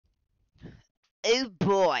Oh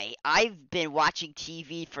boy, I've been watching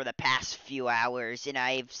TV for the past few hours and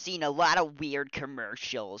I've seen a lot of weird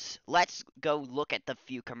commercials. Let's go look at the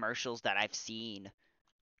few commercials that I've seen.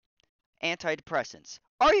 Antidepressants.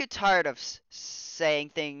 Are you tired of saying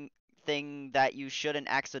thing that you shouldn't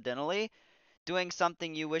accidentally? Doing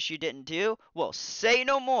something you wish you didn't do? Well, say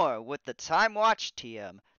no more with the Time Watch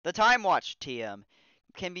TM. The Time Watch TM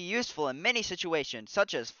can be useful in many situations,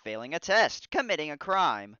 such as failing a test, committing a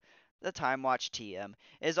crime. The Time Watch TM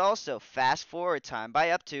is also fast forward time by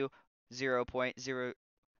up to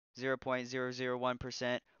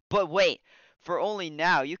 0.001%. But wait, for only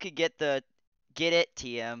now you could get the Get It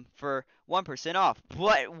TM for 1% off.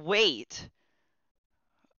 But wait.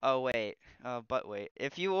 Oh wait. But wait.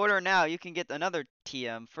 If you order now, you can get another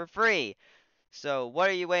TM for free. So what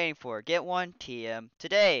are you waiting for? Get one TM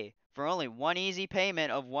today for only one easy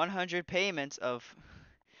payment of 100 payments of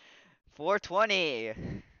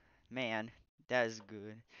 420. Man, that is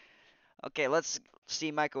good. Okay, let's see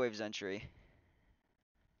Microwave's entry.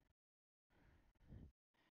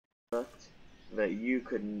 That you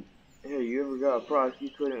couldn't. Hey, you ever got a product you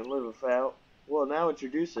couldn't live without? Well, now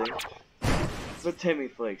introducing the Timmy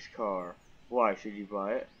Flakes car. Why should you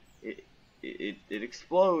buy it? It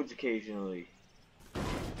explodes occasionally.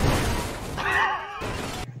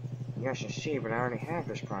 Yes, I see, but I already have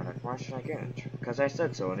this product. Why should I get it? Because I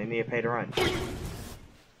said so, and I need to pay the rent.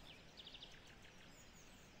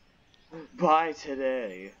 Buy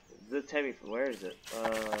today. The Timmy. Where is it?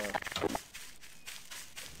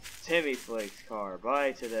 Timmy Flakes car.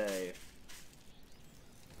 Buy today.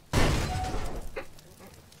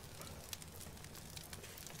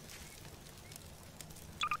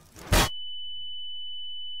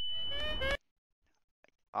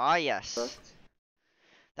 Ah, yes.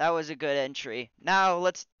 That was a good entry. Now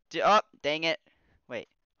let's do. Oh, dang it. Wait,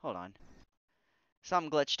 hold on.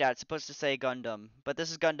 Something glitched out. It's supposed to say Gundam, but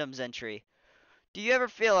this is Gundam's entry. Do you ever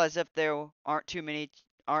feel as if there aren't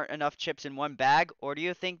enough chips in one bag, or do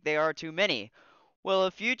you think they are too many? Well,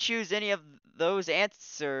 if you choose any of those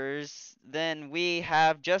answers, then we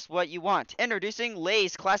have just what you want. Introducing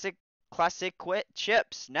Lay's classic quit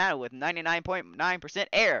chips, now with 99.9%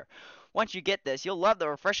 air. Once you get this, you'll love the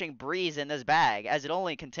refreshing breeze in this bag, as it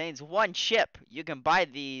only contains one chip. You can buy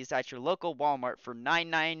these at your local Walmart for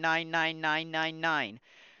 $9.999999.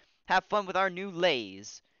 Have fun with our new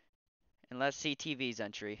Lays. And let's see TV's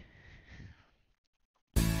entry.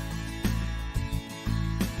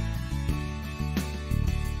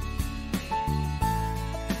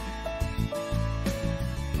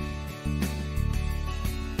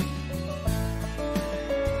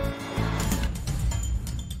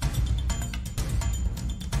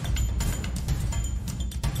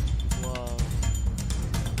 Whoa.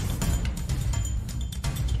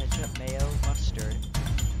 Ketchup, mayo, mustard.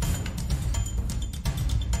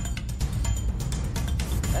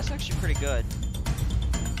 That's actually pretty good.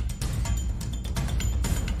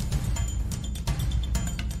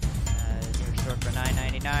 Your store for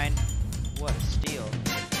 $9.99. What a steal.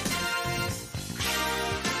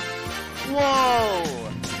 Whoa!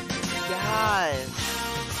 Guys!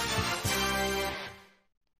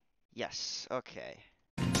 Yes, okay.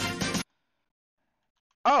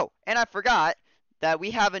 Oh, and I forgot that we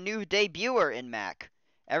have a new debuter in M.A.C.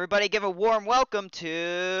 Everybody give a warm welcome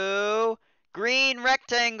to Green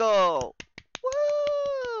Rectangle!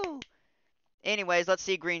 Woo! Anyways, let's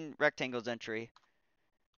see Green Rectangle's entry.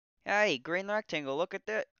 Hey, Green Rectangle, look at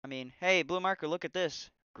that. Hey, Blue Marker, look at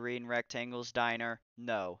this. Green Rectangle's diner.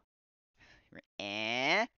 No.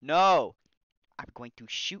 No! I'm going to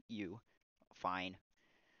shoot you. Fine.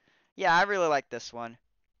 Yeah, I really like this one.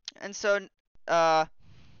 And so,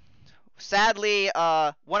 sadly,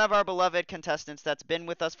 one of our beloved contestants that's been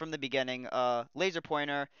with us from the beginning, Laser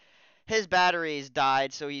Pointer, his batteries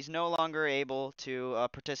died, so he's no longer able to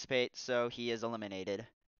participate, so he is eliminated.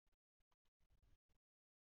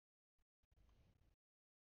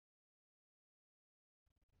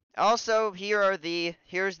 Also,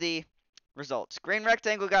 here's the results. Green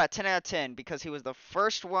Rectangle got a 10 out of 10 because he was the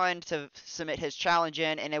first one to submit his challenge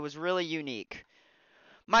in, and it was really unique.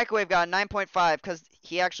 Microwave got a 9.5 because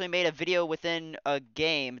he actually made a video within a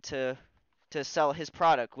game to sell his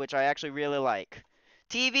product, which I actually really like.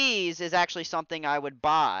 TVs is actually something I would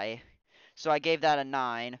buy, so I gave that a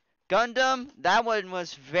 9. Gundam, that one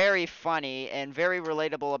was very funny and very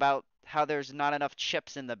relatable about how there's not enough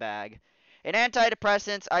chips in the bag. And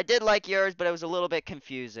antidepressants, I did like yours, but it was a little bit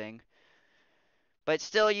confusing. But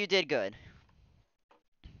still, you did good.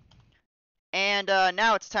 And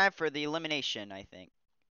now it's time for the elimination, I think.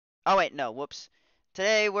 Oh wait, no, whoops.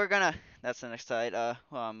 Today we're gonna. That's the next slide.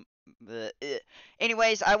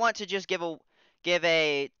 Anyways, I want to just give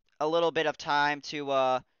a little bit of time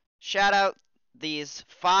to shout out these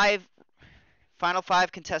final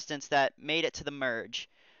five contestants that made it to the merge.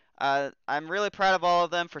 I'm really proud of all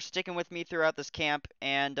of them for sticking with me throughout this camp,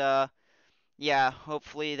 and yeah,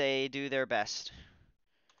 hopefully they do their best.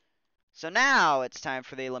 So now it's time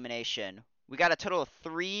for the elimination. We got a total of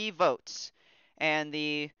 3 votes, and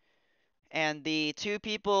the two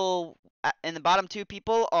people and the bottom 2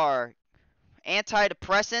 people are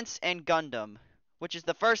antidepressants and Gundam, which is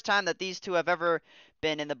the first time that these two have ever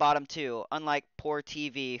been in the bottom 2, unlike poor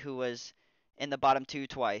TV who was in the bottom 2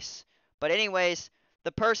 twice. But anyways,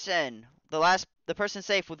 the person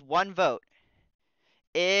safe with 1 vote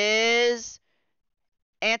is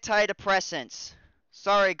antidepressants.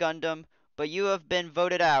 Sorry, Gundam, but you have been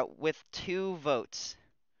voted out with 2 votes.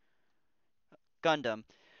 Gundam,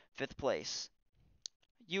 5th place.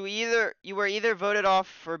 You were either voted off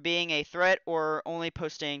for being a threat or only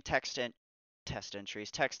posting text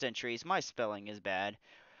entries. My spelling is bad.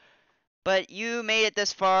 But you made it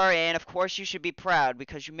this far, and of course you should be proud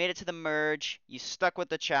because you made it to the merge. You stuck with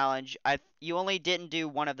the challenge. You only didn't do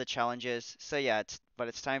one of the challenges, so yeah, but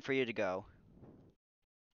it's time for you to go.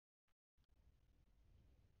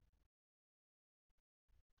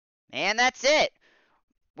 And that's it.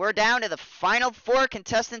 We're down to the final 4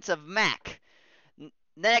 contestants of M.A.C.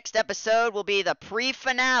 Next episode will be the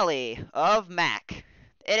pre-finale of M.A.C.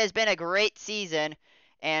 It has been a great season,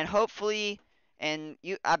 and hopefully, and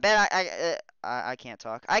I bet I can't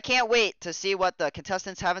talk. I can't wait to see what the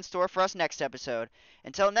contestants have in store for us next episode.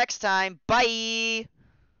 Until next time, bye!